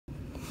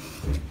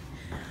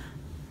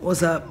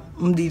What's up?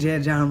 I'm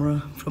DJ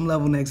Ajonra from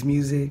Level Next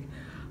Music.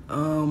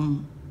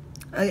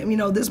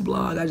 This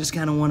blog, I just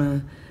kind of want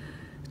to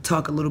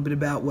talk a little bit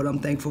about what I'm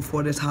thankful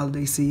for this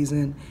holiday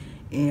season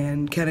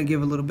and kind of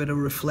give a little bit of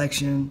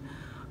reflection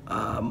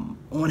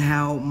on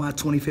how my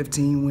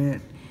 2015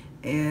 went,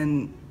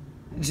 and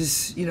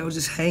just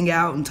hang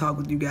out and talk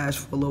with you guys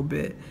for a little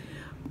bit.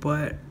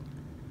 But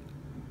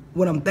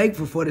what I'm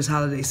thankful for this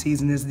holiday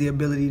season is the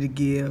ability to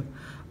give.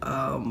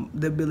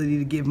 The ability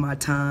to give my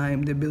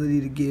time, the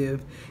ability to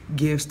give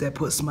gifts that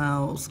put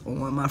smiles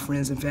on my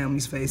friends and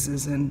family's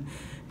faces, and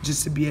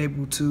just to be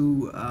able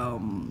to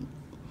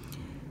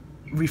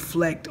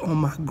reflect on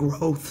my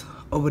growth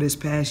over this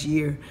past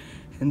year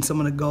and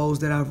some of the goals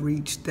that I've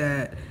reached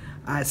that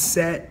I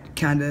set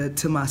kind of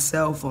to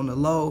myself on the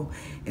low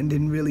and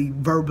didn't really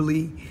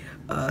verbally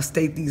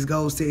state these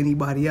goals to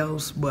anybody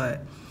else,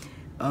 but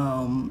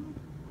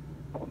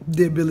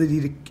the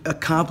ability to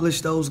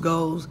accomplish those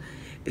goals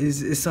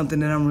is something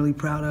that I'm really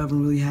proud of and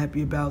really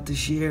happy about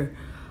this year.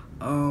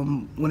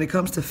 When it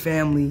comes to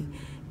family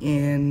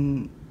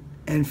and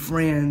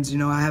friends,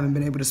 I haven't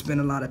been able to spend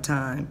a lot of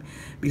time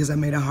because I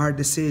made a hard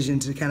decision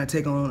to kind of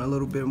take on a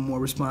little bit more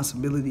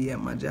responsibility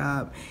at my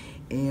job,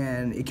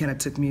 and it kind of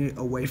took me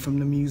away from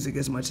the music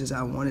as much as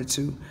I wanted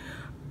to.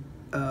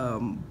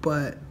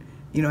 But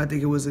I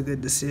think it was a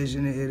good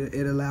decision.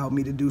 It allowed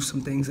me to do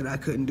some things that I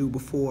couldn't do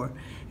before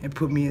and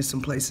put me in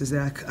some places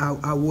that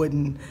I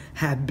wouldn't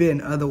have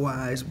been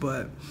otherwise.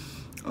 But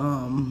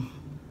I'm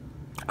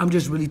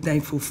just really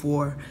thankful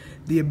for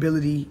the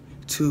ability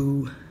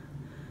to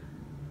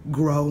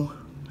grow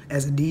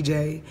as a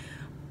DJ.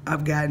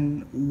 I've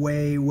gotten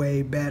way,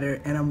 way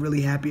better, and I'm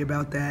really happy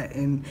about that.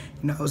 And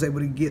I was able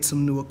to get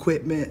some new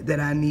equipment that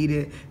I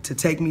needed to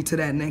take me to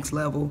that next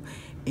level,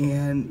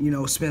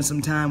 and spend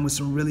some time with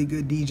some really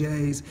good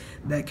DJs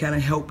that kind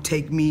of helped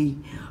take me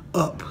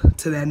up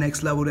to that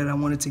next level that I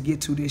wanted to get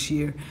to this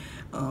year,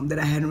 that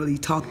I hadn't really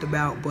talked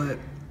about, but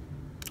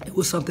it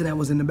was something that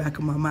was in the back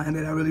of my mind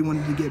that I really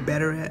wanted to get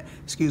better at.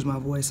 Excuse my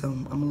voice,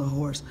 I'm a little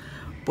hoarse.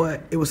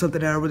 But it was something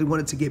that I really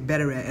wanted to get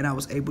better at, and I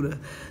was able to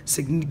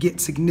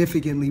get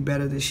significantly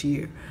better this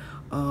year.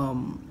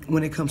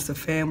 When it comes to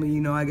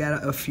family, I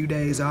got a few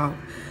days off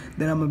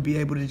that I'm gonna be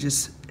able to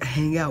just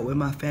hang out with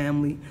my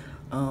family,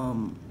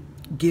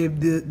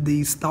 give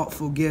these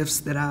thoughtful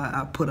gifts that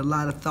I put a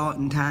lot of thought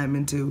and time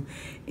into,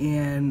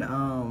 and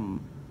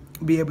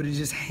be able to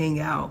just hang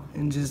out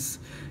and just,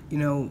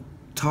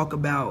 talk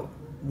about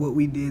what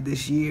we did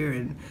this year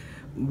and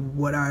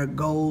what our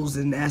goals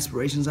and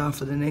aspirations are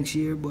for the next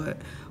year, but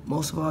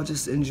most of all,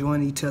 just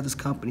enjoying each other's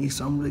company.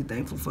 So I'm really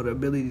thankful for the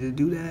ability to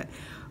do that.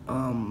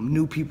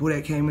 New people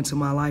that came into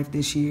my life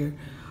this year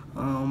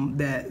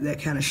that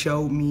kind of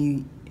showed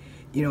me,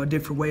 a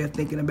different way of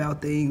thinking about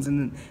things,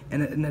 and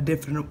a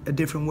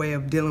different way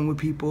of dealing with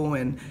people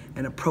and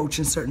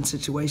approaching certain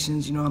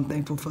situations. I'm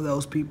thankful for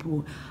those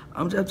people.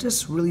 I'm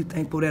just really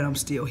thankful that I'm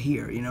still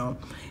here.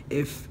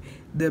 If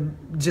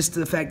just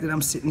the fact that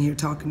I'm sitting here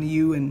talking to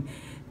you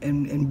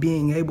and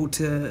being able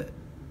to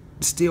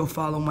still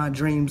follow my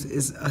dreams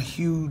is a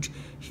huge,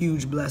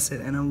 huge blessing,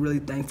 and I'm really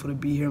thankful to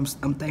be here.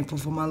 I'm thankful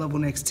for my Level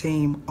Next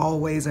team,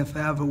 always and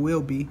forever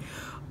will be.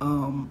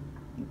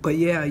 But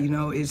yeah,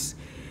 it's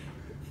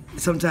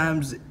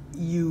sometimes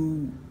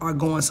you are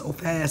going so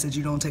fast that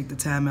you don't take the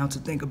time out to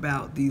think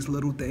about these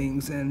little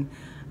things, and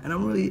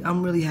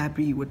I'm really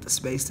happy with the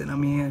space that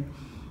I'm in.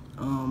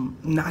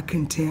 Not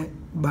content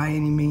by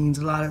any means.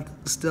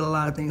 Still a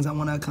lot of things I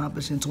want to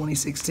accomplish in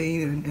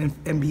 2016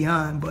 and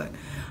beyond, but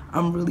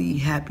I'm really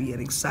happy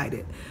and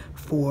excited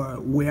for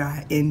where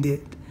I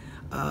ended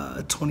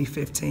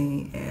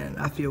 2015, and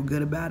I feel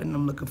good about it, and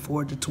I'm looking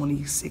forward to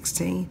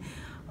 2016.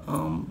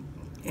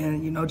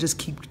 And just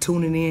keep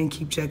tuning in,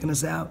 keep checking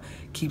us out,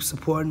 keep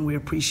supporting. We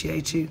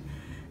appreciate you.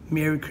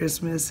 Merry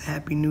Christmas,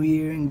 Happy New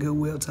Year, and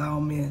goodwill to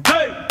all men.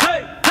 Hey,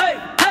 hey, hey,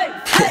 hey,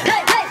 hey, hey,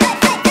 hey.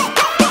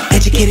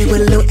 Educated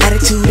with a little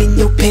attitude in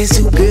your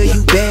pantsuit, girl,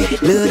 you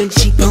bad. Love them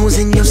cheekbones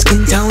and your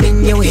skin tone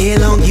and your hair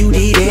long, you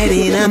did that,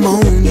 and I'm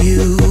on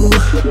you.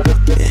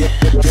 Yeah.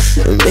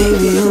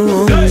 Baby, I'm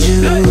on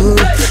you.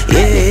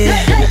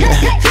 Yeah.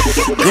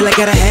 Girl, I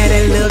gotta have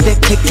that love,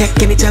 that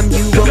click-clack anytime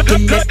you walk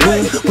in that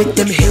room. With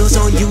them heels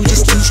on you,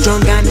 just too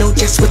strong, I know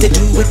just what to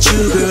do with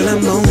you. Girl,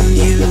 I'm on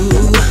you.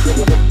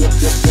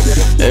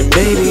 And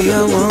baby,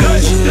 I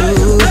want you.